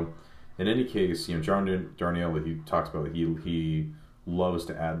studio. In any case, John Darnielle, he talks about he loves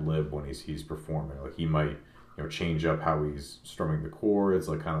to ad lib when he's performing. Like he might change up how he's strumming the chords,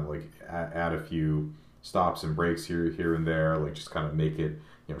 like kind of like add a few stops and breaks here and there, like just kind of make it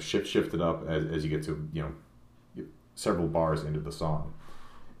shift it up as you get to several bars into the song.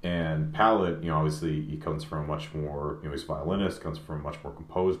 And Pallett, obviously he comes from a much more, he's a violinist, comes from a much more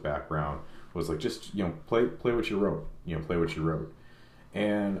composed background, was like, just, play what you wrote, play what you wrote.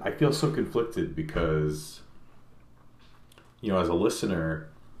 And I feel so conflicted because, as a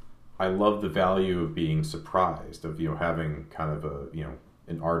listener, I love the value of being surprised, of, having kind of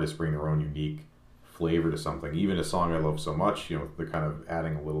an artist bring their own unique flavor to something. Even a song I love so much, the kind of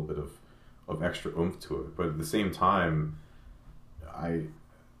adding a little bit of extra oomph to it. But at the same time, I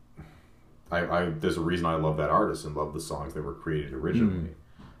there's a reason I love that artist and love the songs that were created originally.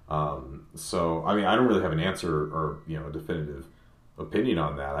 So I don't really have an answer or a definitive opinion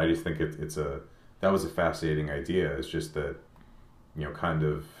on that. I just think that was a fascinating idea. It's just that kind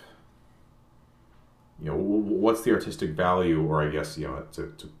of, what's the artistic value, or I guess,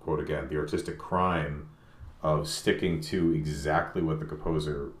 to quote again, the artistic crime of sticking to exactly what the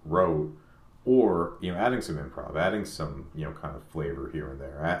composer wrote, or, adding some improv, adding some, kind of flavor here and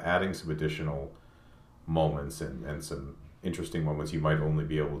there, adding some additional moments and some interesting moments you might only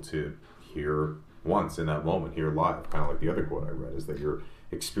be able to hear once in that moment, hear live, kind of like the other quote I read, is that you're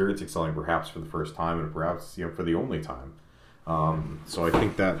experiencing something perhaps for the first time and perhaps, for the only time. So I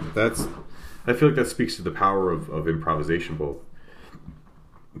think I feel like that speaks to the power of improvisation, both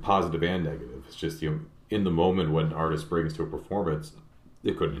positive and negative. It's just, in the moment when an artist brings to a performance,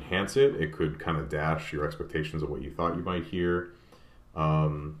 it could enhance it. It could kind of dash your expectations of what you thought you might hear.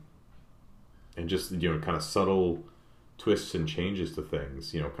 And just, kind of subtle twists and changes to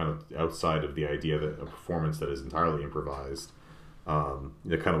things, kind of outside of the idea that a performance that is entirely improvised,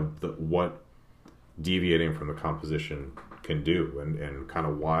 what deviating from the composition can do, and kind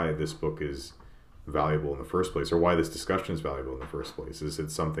of why this book is valuable in the first place, or why this discussion is valuable in the first place, is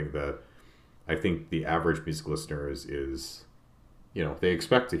it's something that I think the average music listener is they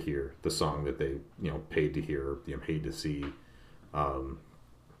expect to hear the song that they, paid to hear, paid to see.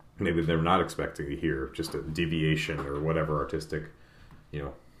 Maybe they're not expecting to hear just a deviation or whatever artistic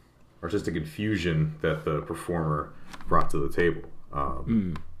infusion that the performer brought to the table.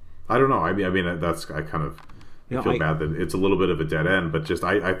 I don't know. I mean, I kind of feel bad that it's a little bit of a dead end, but just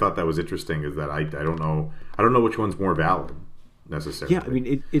I thought that was interesting. Is that I don't know which one's more valid necessarily. Yeah, I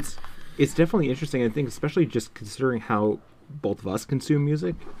mean it's definitely interesting. I think especially just considering how both of us consume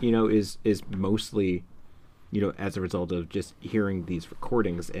music, is mostly, as a result of just hearing these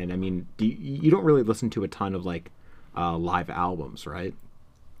recordings. And I mean, you don't really listen to a ton of like live albums, right?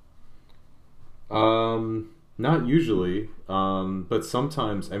 Not usually, but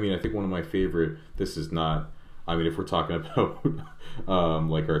sometimes. I mean, I think one of my favorite. This is not. I mean, if we're talking about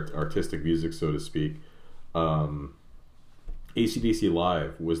like artistic music, so to speak, AC/DC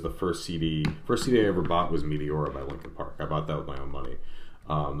Live was the first CD. First CD I ever bought was Meteora by Linkin Park. I bought that with my own money.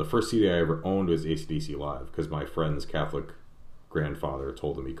 The first CD I ever owned was AC/DC Live because my friend's Catholic grandfather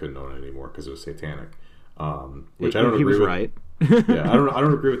told him he couldn't own it anymore because it was satanic. Which I don't agree with. He was right. Yeah, I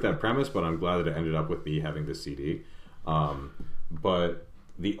don't agree with that premise, but I'm glad that it ended up with me having this CD. But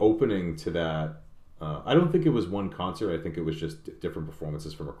the opening to that, I don't think it was one concert. I think it was just different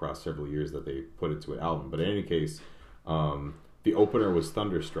performances from across several years that they put into an album. But in any case, the opener was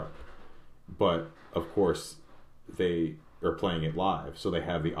Thunderstruck. But of course, they are playing it live, so they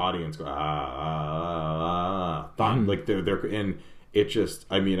have the audience go like they're and it just.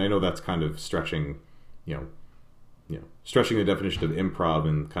 I mean, I know that's kind of stretching, stretching the definition of improv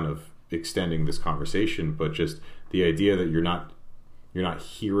and kind of extending this conversation, but just the idea that you're not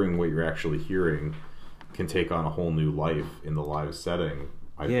hearing what you're actually hearing can take on a whole new life in the live setting.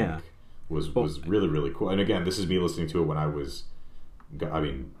 I think was really, really cool. And again, this is me listening to it when I was,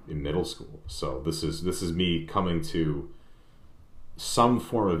 in middle school. So this is me coming to some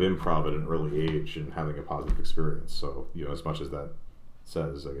form of improv at an early age and having a positive experience. So, as much as that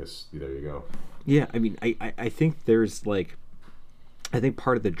says, I guess there you go. Yeah, I mean, I think there's like, I think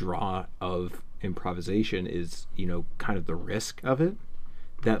part of the draw of improvisation is, kind of the risk of it,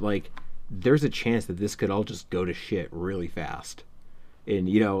 that like there's a chance that this could all just go to shit really fast, and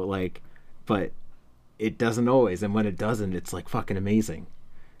but it doesn't always, and when it doesn't, it's like fucking amazing.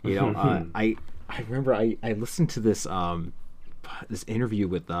 I remember I listened to this this interview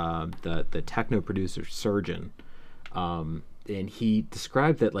with the techno producer Surgeon, and he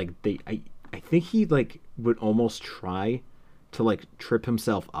described that like I think he like would almost try to like trip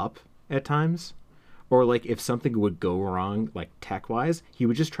himself up at times, or like if something would go wrong like tech wise, he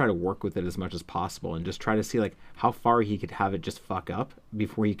would just try to work with it as much as possible and just try to see like how far he could have it just fuck up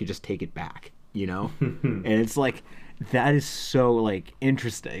before he could just take it back, and it's like that is so like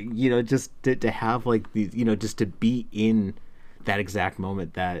interesting, just to have like these, just to be in that exact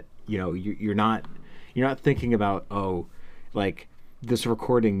moment that you're not thinking about, oh, like this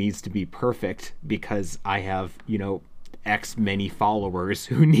recording needs to be perfect because I have X many followers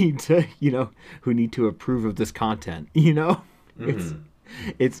who need to approve of this content. It's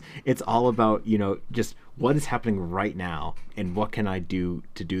all about just what is happening right now and what can I do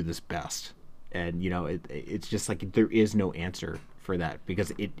to do this best. And it's just like there is no answer for that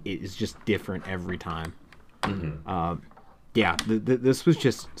because it is just different every time. This was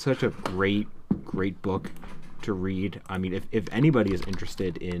just such a great book to read. I mean, if anybody is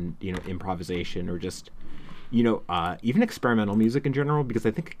interested in improvisation or just even experimental music in general, because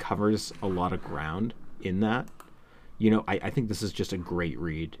I think it covers a lot of ground in that. I think this is just a great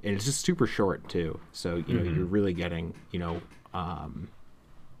read, and it's just super short too. So you're really getting you're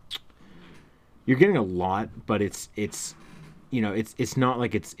getting a lot, but it's it's not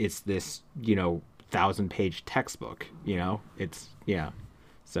like it's this 1,000-page textbook. It's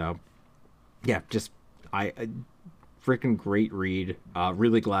So yeah, just I freaking great read.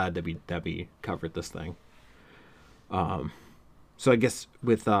 Really glad that we covered this thing. So I guess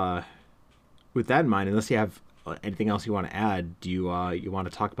with that in mind, unless you have anything else you want to add, do you want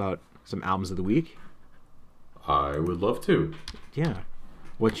to talk about some albums of the week? I would love to. Yeah.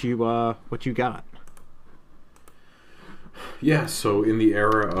 What you got? Yeah, so in the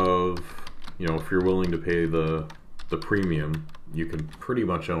era of, if you're willing to pay the premium, you can pretty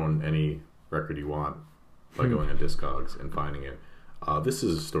much own any record you want by going on Discogs and finding it. This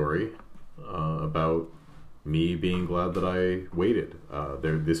is a story about me being glad that I waited.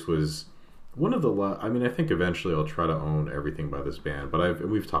 This was one of the I think eventually I'll try to own everything by this band, but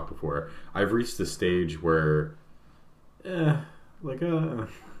we've talked before. I've reached the stage where the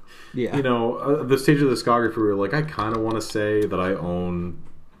stage of the discography where like I kind of want to say that I own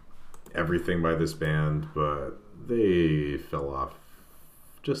everything by this band, but they fell off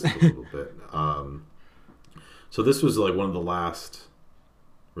just a little bit. So this was like one of the last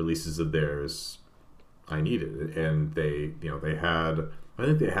releases of theirs I needed, and they had, I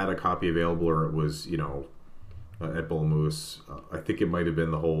think they had a copy available, or it was at Bull Moose. I think it might have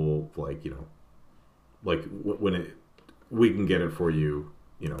been the whole when we can get it for you.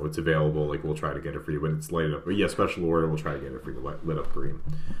 It's available. Like we'll try to get it for you, but it's lighted up. But yeah, special order. We'll try to get it for you, lit up green.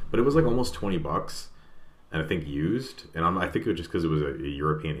 But it was like almost $20, and I think used. And I think it was just because it was a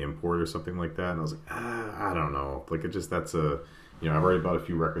European import or something like that. And I was like, I don't know. Like that's I've already bought a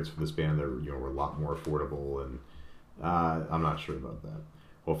few records for this band that were a lot more affordable, and I'm not sure about that.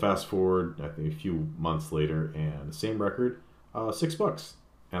 Well, fast forward, I think a few months later, and the same record, $6,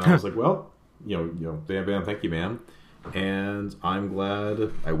 and I was like, well, bam, thank you, ma'am. And I'm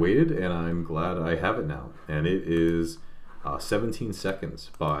glad I waited, and I'm glad I have it now. And it is 17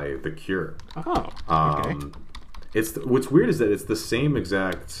 Seconds by The Cure. Oh, okay. What's weird is that it's the same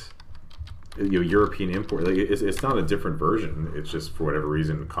exact European import. Like it's not a different version. It's just for whatever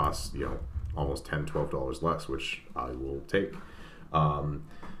reason it costs almost $10-12 less, which I will take.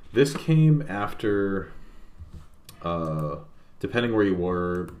 This came after, depending where you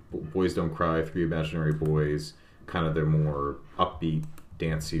were, Boys Don't Cry, Three Imaginary Boys, kind of their more upbeat,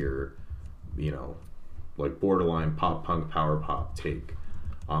 dancier, like borderline pop punk, power pop take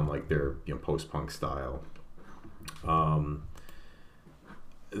on like their post punk style.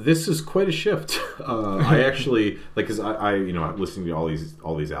 This is quite a shift. I actually because I listening to all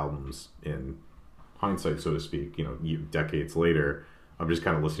these albums in hindsight, so to speak, decades later, I'm just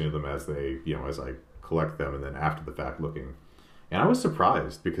kind of listening to them as they as I collect them, and then after the fact looking. And I was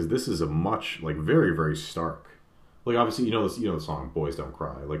surprised because this is a much very, very stark. Like obviously the song "Boys Don't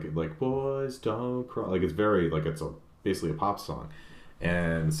Cry," like "Boys Don't Cry," like it's very it's basically a pop song,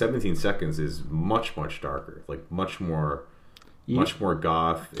 and 17 Seconds is much darker, like much more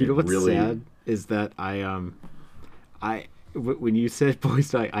goth. What's really sad is that when you said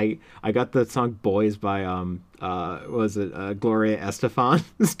 "Boys," I got the song "Boys" by was it Gloria Estefan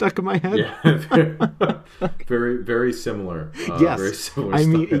stuck in my head. Yeah, very very similar. Yes, very similar. I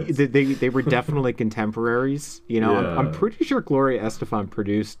mean they were definitely contemporaries. Yeah. I'm pretty sure Gloria Estefan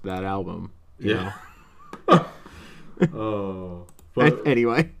produced that album. Yeah. Oh,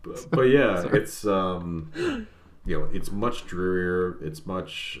 anyway. But yeah, it's it's much drearier. It's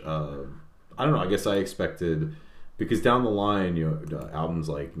much I don't know. I guess I expected. Because down the line, albums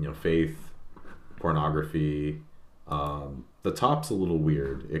like Faith, Pornography, the top's a little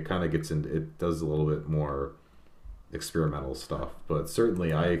weird. It kind of it does a little bit more experimental stuff. But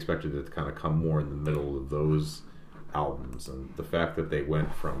certainly, I expected it to kind of come more in the middle of those albums, and the fact that they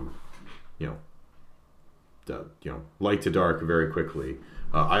went from, light to dark very quickly.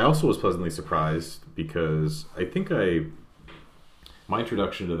 I also was pleasantly surprised because I think my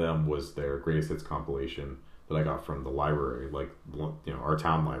introduction to them was their Greatest Hits compilation that I got from the library, our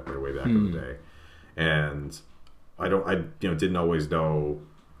town library way back in the day, and I didn't always know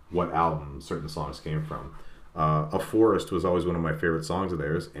what album certain songs came from. A Forest was always one of my favorite songs of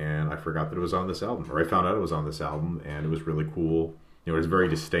theirs, and I forgot that it was on this album, or I found out it was on this album, and it was really cool. It was very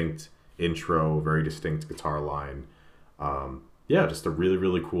distinct intro, very distinct guitar line. Just a really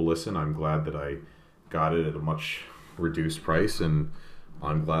really cool listen. I'm glad that I got it at a much reduced price, and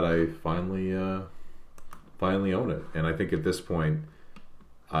I'm glad I finally own it. And I think at this point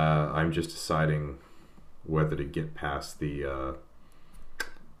I'm just deciding whether to get past the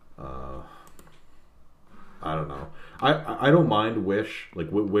I don't know. I don't mind Wish. Like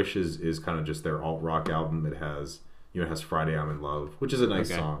Wish is kind of just their alt rock album. It has it has Friday I'm in Love, which is a nice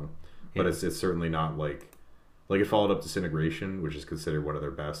song, but it's certainly not like it followed up Disintegration, which is considered one of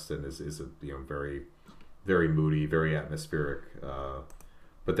their best and is a very, very moody, very atmospheric.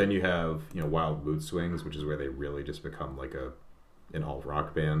 But then you have Wild Mood Swings, which is where they really just become like an alt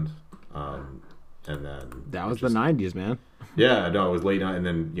rock band. And then that was the 90s, man. Yeah, no, it was late night, and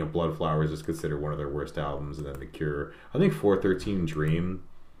then Blood Flowers is considered one of their worst albums, and then The Cure. I think 413 Dream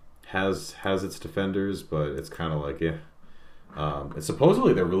has its defenders, but it's kind of like and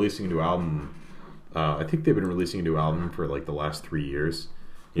supposedly they're releasing a new album. I think they've been releasing a new album for like the last 3 years.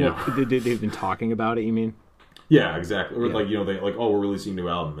 They've been talking about it. You mean? Yeah, exactly. Or like they like, oh, we're releasing a new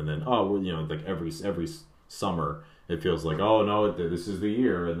album, and then we're like every summer. It feels like, oh no, this is the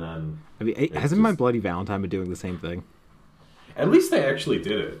year, and then hasn't My Bloody Valentine been doing the same thing? At least they actually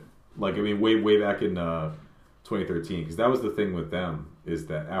did it. Like way back in 2013, because that was the thing with them, is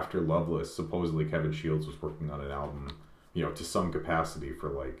that after Loveless, supposedly Kevin Shields was working on an album, to some capacity for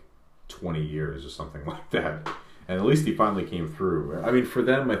like 20 years or something like that, and at least he finally came through. I mean, for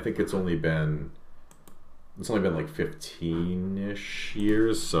them, I think it's only been like 15-ish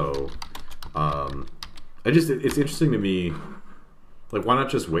years, so. It's interesting to me, like, why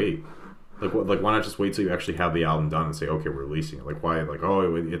not just wait? Like why not just wait till you actually have the album done and say, okay, we're releasing it? Like, why? Like,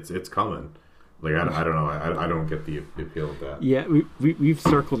 oh, it's coming. Like, I don't know. I don't get the appeal of that. Yeah, we've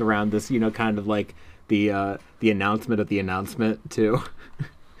circled around this, kind of like the announcement of the announcement too.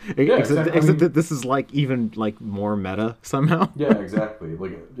 Yeah, except that this is like even like more meta somehow. Yeah, exactly.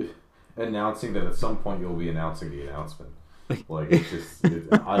 Like announcing that at some point you'll be announcing the announcement. Like, it's just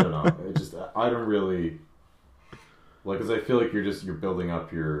I don't know. I don't really. Like, because I feel like you're building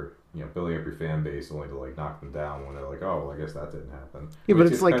up your fan base only to like knock them down when they're like, oh, well, I guess that didn't happen. Yeah, but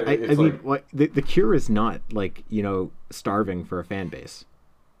it's like I mean, like the Cure is not like starving for a fan base.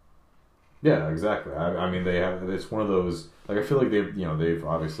 Yeah, exactly. I mean, they have. It's one of those. Like, I feel like they've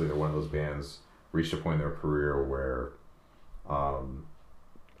obviously they're one of those bands reached a point in their career where,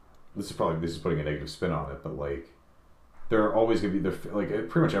 this is putting a negative spin on it, but like, they're always gonna be like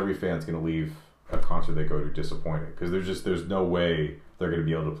pretty much every fan's gonna leave a concert they go to disappointed, because there's no way they're going to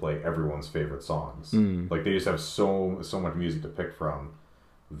be able to play everyone's favorite songs. Like, they just have so much music to pick from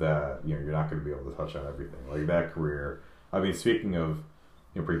that you're not going to be able to touch on everything. Like, that career. I mean, speaking of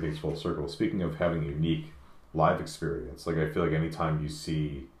bring things full circle, speaking of having a unique live experience, like, I feel like anytime you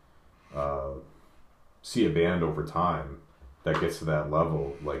see a band over time that gets to that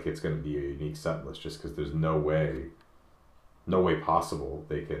level, like, it's going to be a unique set list, just because there's no way possible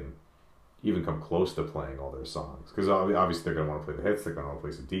they can even come close to playing all their songs, because obviously they're going to want to play the hits, they're going to want to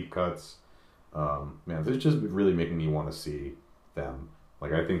play some deep cuts. Man, it's just really making me want to see them.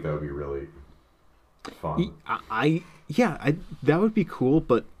 Like, I think that would be really fun. That would be cool,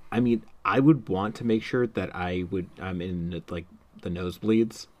 but I mean, I would want to make sure that I'm in like the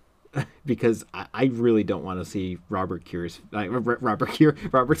nosebleeds, because I really don't want to see Robert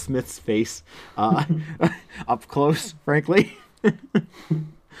Smith's face up close, frankly.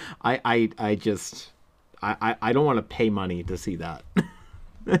 I don't want to pay money to see that.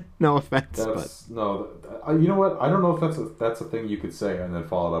 No offense, no. You know what? I don't know if that's a thing you could say and then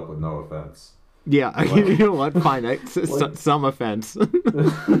follow it up with no offense. Yeah, like, you know what? Fine, like, some offense.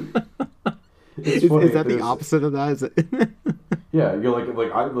 Is that the opposite of that? Is it? Yeah, you're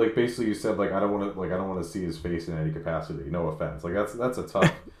like basically you said, like, I don't want to see his face in any capacity. No offense. Like, that's a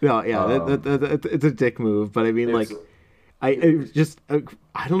tough. No, yeah, it's a dick move, but I mean, like. I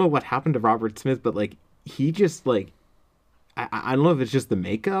don't know what happened to Robert Smith, but like, he just like, I don't know if it's just the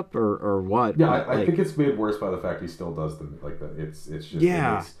makeup or what. Yeah, I think it's made worse by the fact he still does it's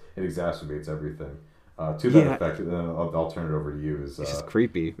just it exacerbates everything. To that effect, and then I'll turn it over to you. It's just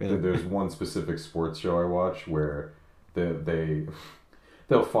creepy. Man. There's one specific sports show I watch where they'll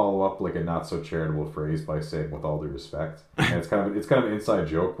follow up like a not so charitable phrase by saying "with all due respect," and it's kind of an inside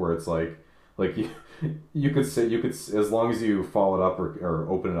joke where it's like you could as long as you follow it up or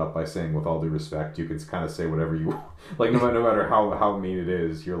open it up by saying "with all due respect," you could kind of say whatever you like, no matter how mean it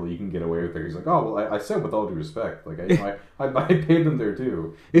is, you can get away with it. He's like, oh, well, I said "with all due respect," like I paid them their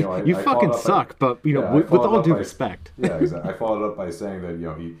due. You fucking suck, but with all due respect. Yeah, exactly. I followed it up by saying that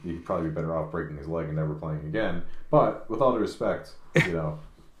he'd probably be better off breaking his leg and never playing again. But with all due respect, there you go.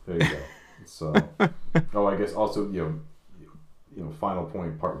 So, I guess also final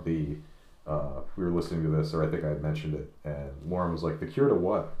point, part B. We were listening to this, or I think I had mentioned it, and Lauren was like, "The Cure to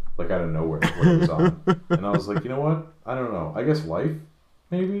what?" Like, out of nowhere, when it was on, and I was like, you know what? I don't know. I guess Life,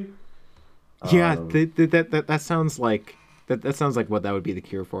 maybe. Yeah, that sounds like that sounds like what that would be the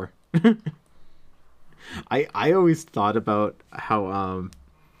Cure for. I always thought about how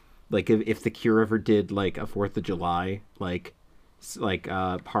Like if the Cure ever did like a 4th of July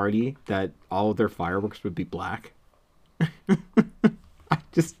party, that all of their fireworks would be black. I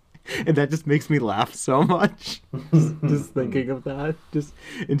just and that just makes me laugh so much. just thinking of that, just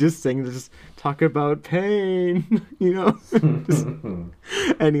singing, just talk about pain, Just,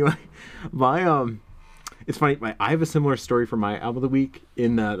 anyway, my it's funny. I have a similar story for my album of the week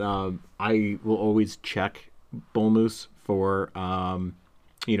in that I will always check Bull Moose for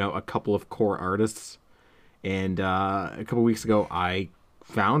a couple of core artists, and a couple weeks ago I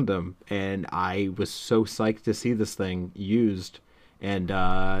found them, and I was so psyched to see this thing used, and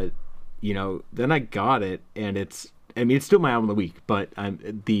then I got it, and it's still my album of the week, but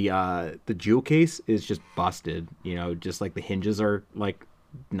the jewel case is just busted, just like the hinges are like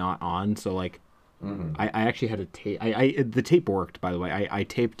not on, so like I actually had a tape. The tape worked, by the way. I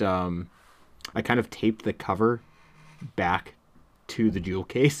taped I kind of taped the cover back to the jewel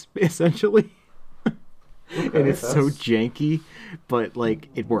case essentially. And it's so janky, but like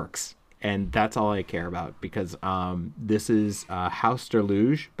it works, and that's all I care about, because this is Haus der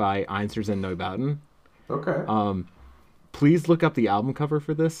Luge by Einstürzende Neubauten. Okay. Please look up the album cover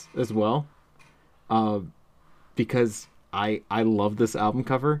for this as well, because I love this album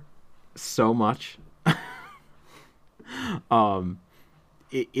cover so much.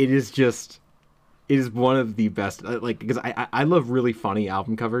 It is one of the best, because I love really funny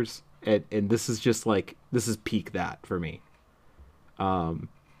album covers, and this is just like, this is peak that for me. I'm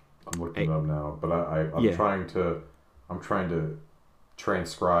looking it up now, but I'm trying to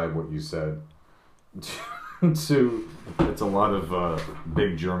transcribe what you said to it's a lot of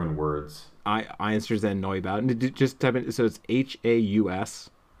big German words. Einstürzende Neubauten. Just type in, so it's HAUSDERLUGE,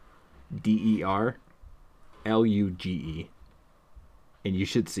 and you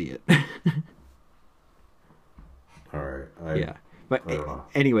should see it. All right. But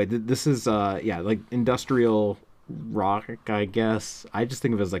anyway, this is like industrial rock, I guess. I just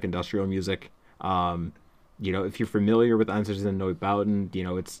think of it as like industrial music. If you're familiar with Einstürzende Neubauten,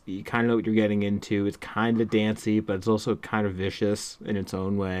 you kind of know what you're getting into. It's kind of dancey, but it's also kind of vicious in its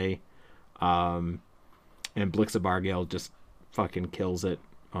own way. And Blixa Bargeld just fucking kills it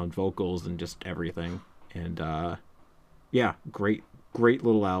on vocals and just everything. And great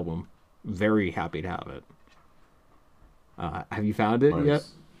little album. Very happy to have it. Have you found it yet?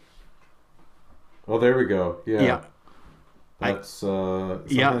 Well, there we go. Yeah. That's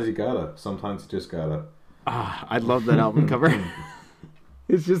sometimes you gotta. Sometimes you just gotta. I love that album cover.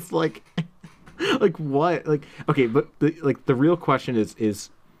 It's just like what? Like, okay, but the real question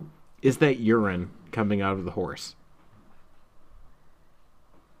is that urine coming out of the horse?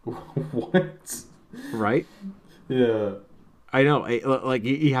 What? Right? Yeah. I know.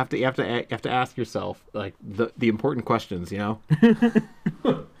 You have to ask yourself like the important questions. I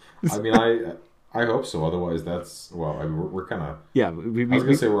mean, I hope so. Otherwise, we're kind of. Yeah, I was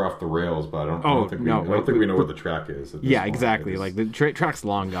gonna say we're off the rails, but I don't think we know where the track is. Yeah, exactly. Like the track's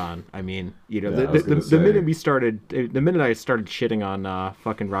long gone. I mean, the minute I started shitting on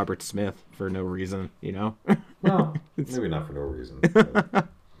fucking Robert Smith for no reason, Well, maybe not for no reason.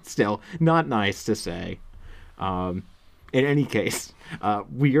 Still, not nice to say. In any case,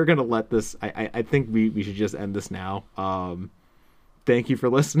 we are gonna let this. I think we should just end this now. Thank you for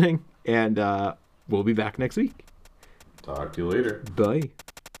listening, and we'll be back next week. Talk to you later. Bye.